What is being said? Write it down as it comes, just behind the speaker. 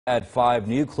At 5,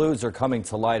 new clues are coming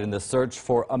to light in the search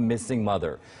for a missing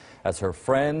mother as her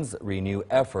friends renew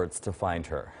efforts to find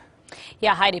her.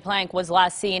 Yeah, Heidi Planck was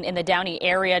last seen in the Downey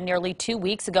area nearly 2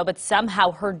 weeks ago, but somehow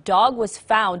her dog was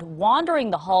found wandering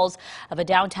the halls of a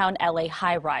downtown LA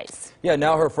high-rise. Yeah,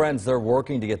 now her friends, they're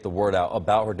working to get the word out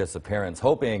about her disappearance,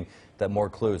 hoping that more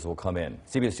clues will come in.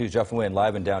 CBS 2's Jeff Nguyen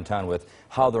live in downtown with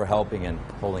how they're helping and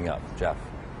pulling up. Jeff.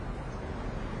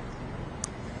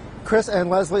 Chris and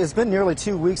Leslie, it's been nearly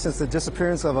 2 weeks since the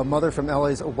disappearance of a mother from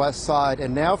LA's West Side,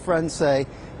 and now friends say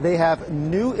they have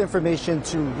new information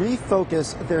to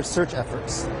refocus their search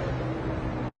efforts.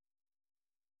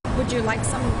 Would you like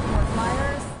some more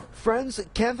flyers? Friends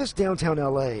canvassed downtown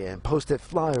LA and posted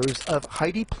flyers of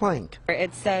Heidi Planck.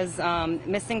 It says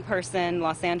missing person,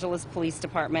 Los Angeles Police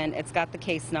Department. It's got the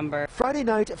case number. Friday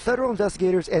night, federal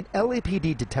investigators and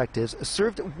LAPD detectives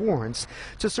served warrants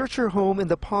to search her home in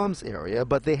the Palms area,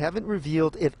 but they haven't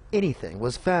revealed if anything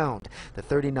was found. The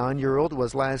 39-year-old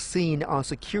was last seen on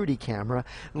security camera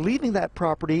leaving that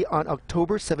property on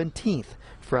October 17th.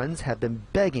 Friends have been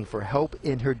begging for help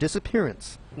in her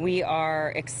disappearance. We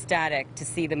are ecstatic to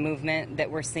see the movement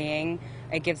that we're seeing.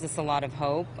 It gives us a lot of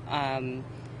hope.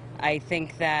 I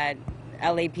think that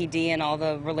LAPD and all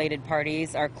the related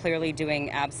parties are clearly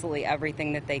doing absolutely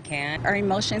everything that they can. Our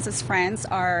emotions as friends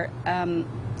are,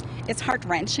 it's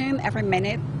heart-wrenching every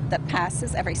minute that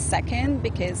passes, every second,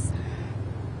 because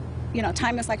you know,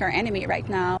 time is like our enemy right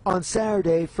now. On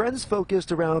Saturday, friends focused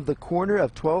around the corner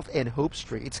of 12th and Hope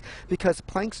Streets because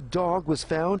Planck's dog was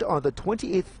found on the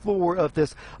 28th floor of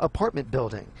this apartment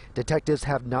building. Detectives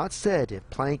have not said if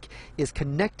Planck is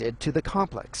connected to the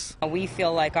complex. We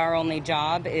feel like our only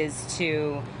job is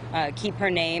to keep her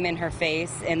name and her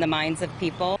face in the minds of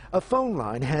people. A phone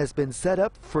line has been set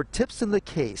up for tips in the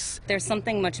case. There's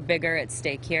something much bigger at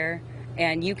stake here.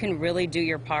 And you can really do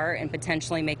your part and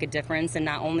potentially make a difference in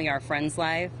not only our friend's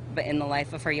life, but in the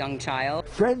life of her young child.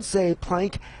 Friends say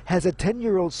Planck has a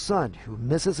 10-year-old son who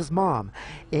misses his mom,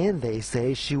 and they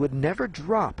say she would never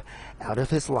drop out of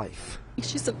his life.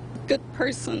 She's a good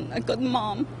person, a good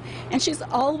mom, and she's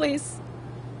always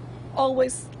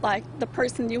like the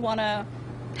person you want to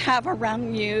have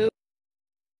around you.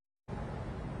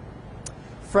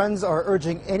 Friends are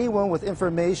urging anyone with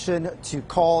information to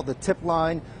call the tip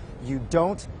line. You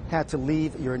don't have to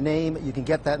leave your name. You can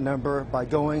get that number by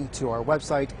going to our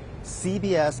website,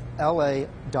 cbsla.com.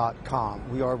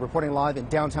 We are reporting live in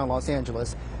downtown Los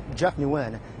Angeles. Jeff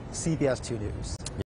Nguyen, CBS 2 News.